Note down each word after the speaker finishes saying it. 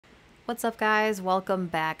What's up, guys? Welcome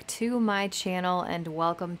back to my channel and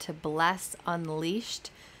welcome to Bless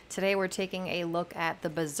Unleashed. Today we're taking a look at the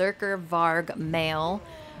Berserker Varg male.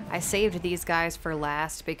 I saved these guys for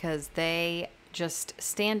last because they just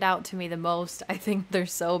stand out to me the most. I think they're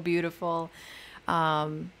so beautiful.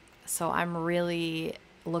 So I'm really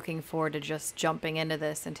looking forward to just jumping into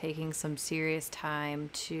this and taking some serious time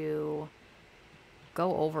to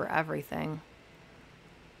go over everything.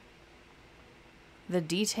 The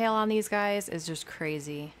detail on these guys is just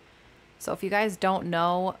crazy. So if you guys don't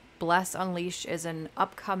know, Bless Unleashed is an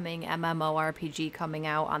upcoming MMORPG coming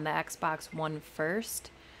out on the Xbox One first.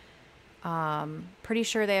 Pretty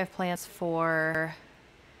sure they have plans for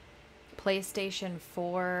PlayStation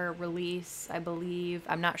 4 release, I believe.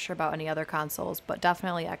 I'm not sure about any other consoles, but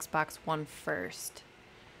definitely Xbox One first.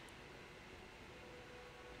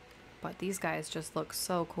 But these guys just look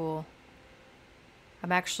so cool.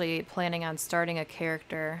 I'm actually planning on starting a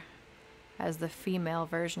character as the female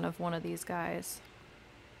version of one of these guys.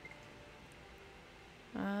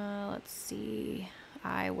 Let's see.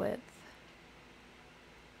 Eye width.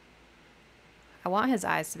 I want his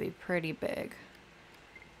eyes to be pretty big.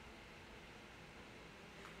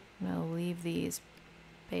 I'm gonna leave these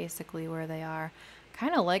basically where they are.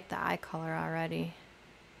 Kind of like the eye color already.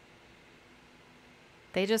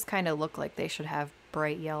 They just kind of look like they should have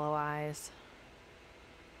bright yellow eyes.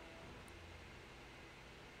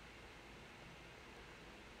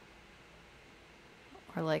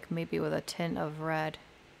 Or like maybe with a tint of red.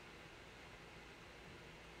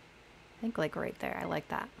 I think like right there. I like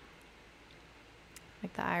that.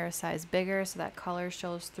 Make the iris size bigger so that color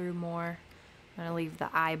shows through more. I'm gonna leave the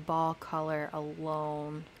eyeball color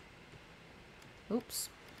alone. Oops.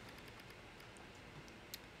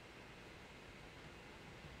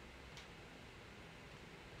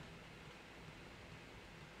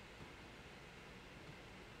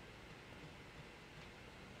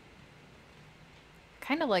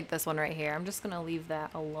 Kind of like this one right here. I'm just gonna leave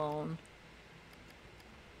that alone.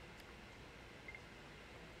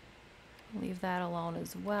 Leave that alone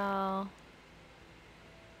as well.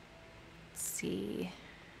 Let's see.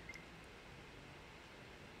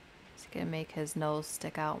 Just gonna make his nose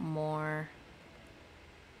stick out more.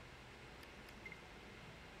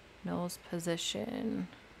 Nose position.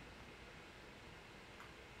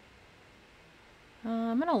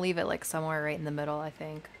 I'm gonna leave it like somewhere right in the middle, I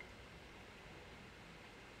think.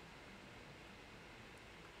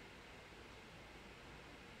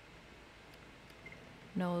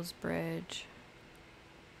 Nose bridge.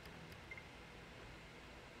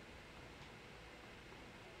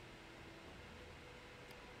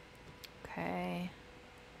 Okay.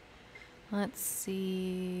 Let's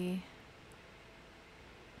see.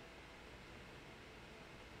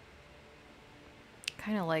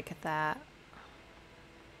 Kind of like that.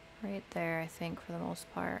 Right there, I think, for the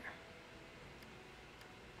most part.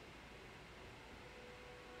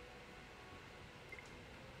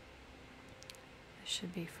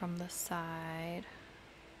 Should be from the side.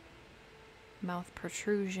 Mouth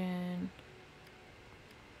protrusion.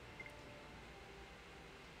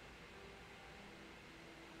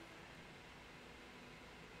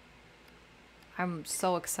 I'm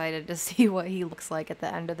so excited to see what he looks like at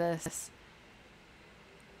the end of this.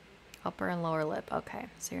 Upper and lower lip. Okay,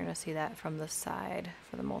 so you're gonna see that from the side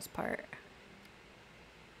for the most part.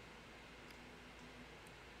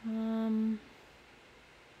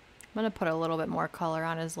 I'm gonna put a little bit more color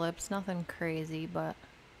on his lips. Nothing crazy, but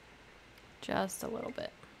just a little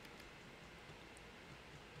bit.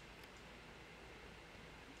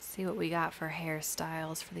 Let's see what we got for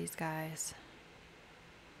hairstyles for these guys.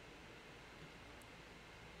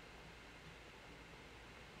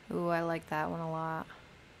 Ooh, I like that one a lot.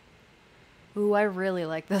 Ooh, I really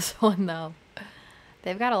like this one though.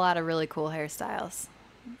 They've got a lot of really cool hairstyles.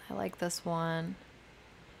 I like this one.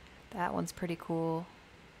 That one's pretty cool.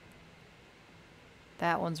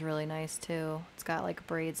 That one's really nice too. It's got like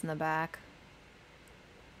braids in the back.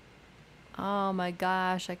 Oh my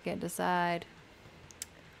gosh, I can't decide.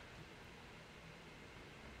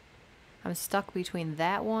 I'm stuck between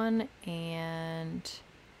that one and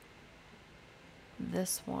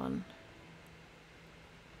this one.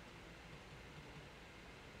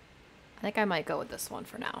 I think I might go with this one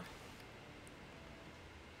for now.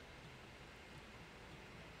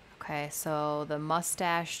 Okay, so the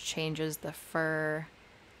mustache changes the fur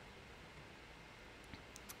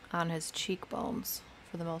on his cheekbones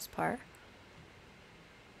for the most part.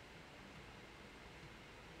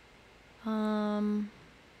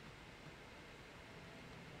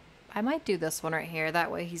 I might do this one right here.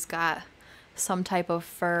 That way he's got some type of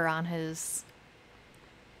fur on his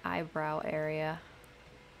eyebrow area.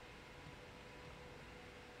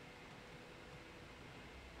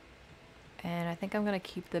 And I think I'm going to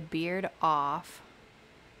keep the beard off.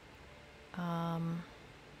 Oh,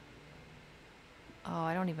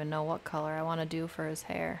 I don't even know what color I want to do for his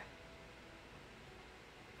hair.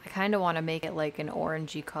 I kind of want to make it like an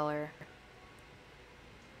orangey color.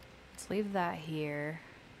 Let's leave that here.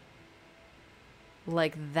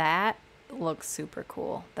 Like that looks super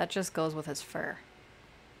cool. That just goes with his fur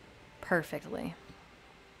perfectly.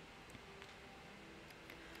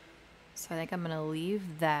 So I think I'm going to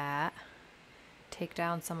leave that. Take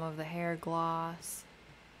down some of the hair gloss.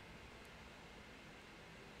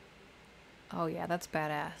 Oh yeah, that's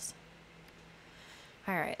badass.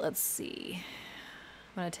 Alright, let's see.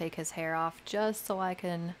 I'm going to take his hair off just so I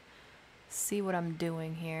can see what I'm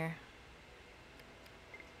doing here.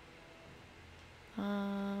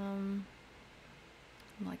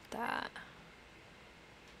 Like that.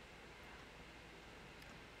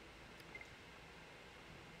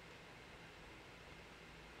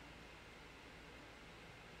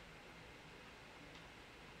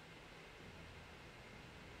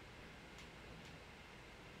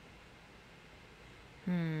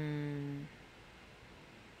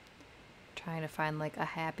 Trying to find like a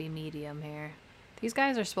happy medium here. These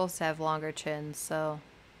guys are supposed to have longer chins, so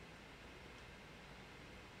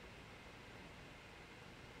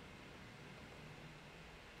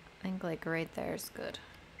I think like right there is good.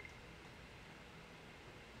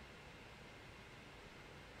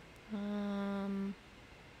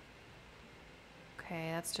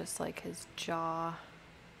 Okay, that's just like his jaw.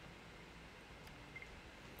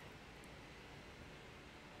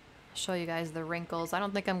 I'll show you guys the wrinkles. I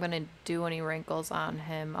don't think I'm gonna do any wrinkles on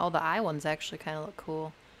him. Oh, the eye ones actually kind of look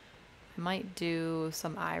cool. I might do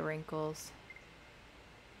some eye wrinkles.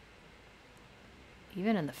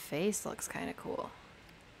 Even in the face looks kind of cool.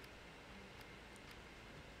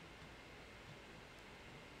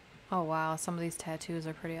 Oh wow, some of these tattoos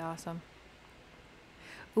are pretty awesome.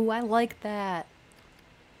 Ooh, I like that.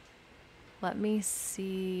 Let me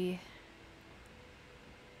see.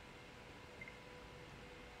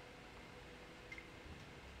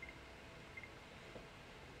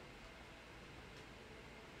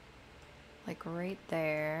 Like right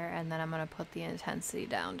there, and then I'm gonna put the intensity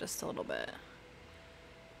down just a little bit.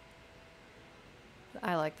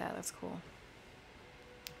 I like that, that's cool.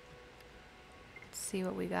 Let's see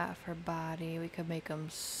what we got for body. We could make him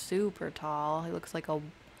super tall. He looks like a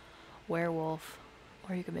werewolf.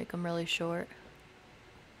 Or you could make him really short.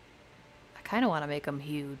 I kind of want to make him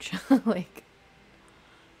huge. Like,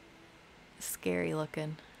 scary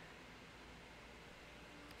looking.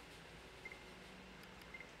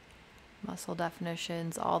 Muscle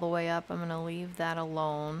definitions all the way up. I'm going to leave that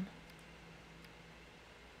alone.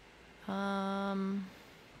 I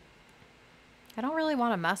don't really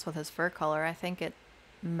want to mess with his fur color. I think it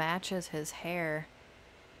matches his hair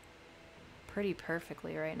pretty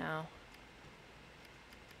perfectly right now.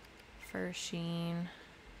 Fur sheen.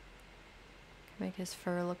 Make his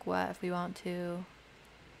fur look wet if we want to.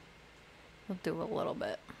 We'll do a little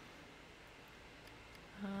bit.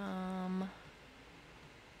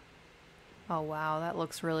 Oh wow, that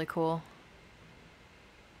looks really cool.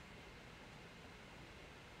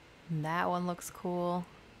 And that one looks cool.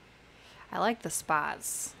 I like the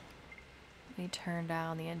spots. Let me turn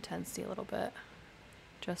down the intensity a little bit,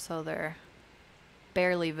 just so they're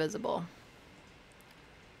barely visible.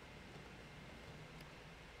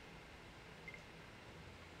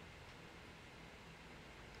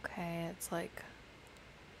 Okay, it's like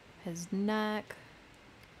his neck,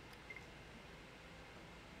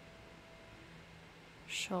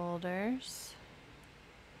 shoulders,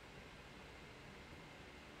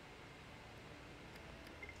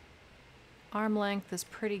 arm length is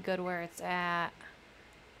pretty good where it's at.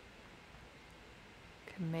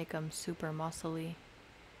 Can make him super muscly.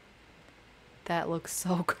 That looks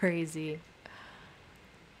so crazy.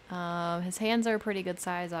 His hands are a pretty good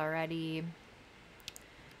size already.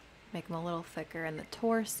 Make him a little thicker in the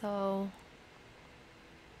torso.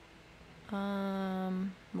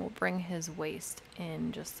 We'll bring his waist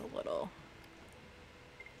in just a little.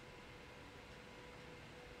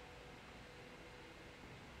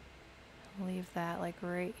 Leave that like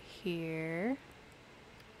right here.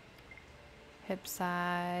 Hip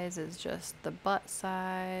size is just the butt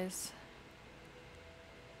size.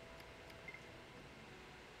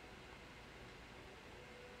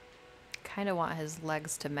 Kind of want his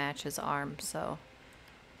legs to match his arms, so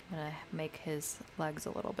I'm gonna make his legs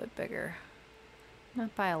a little bit bigger.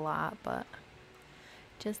 Not by a lot, but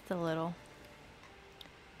just a little.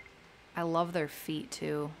 I love their feet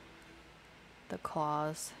too. The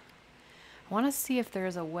claws. I want to see if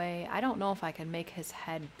there's a way. I don't know if I can make his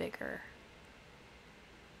head bigger.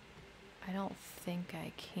 I don't think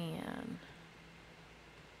I can.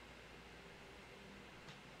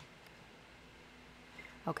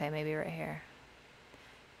 Okay, maybe right here.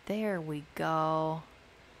 There we go.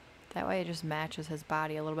 That way it just matches his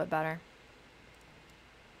body a little bit better.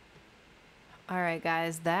 Alright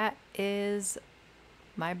guys, that is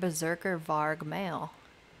my Berserker Varg male.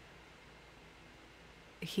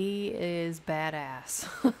 He is badass.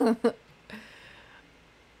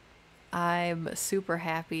 I'm super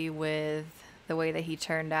happy with the way that he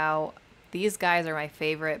turned out. These guys are my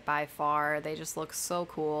favorite by far. They just look so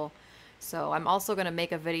cool. So I'm also going to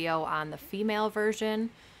make a video on the female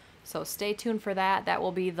version. So stay tuned for that. That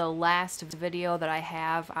will be the last video that I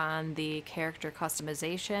have on the character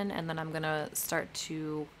customization. And then I'm going to start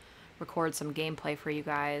to record some gameplay for you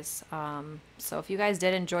guys. So if you guys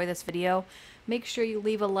did enjoy this video, make sure you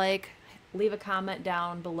leave a like, leave a comment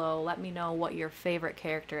down below. Let me know what your favorite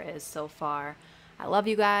character is so far. I love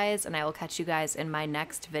you guys, and I will catch you guys in my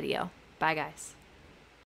next video. Bye, guys.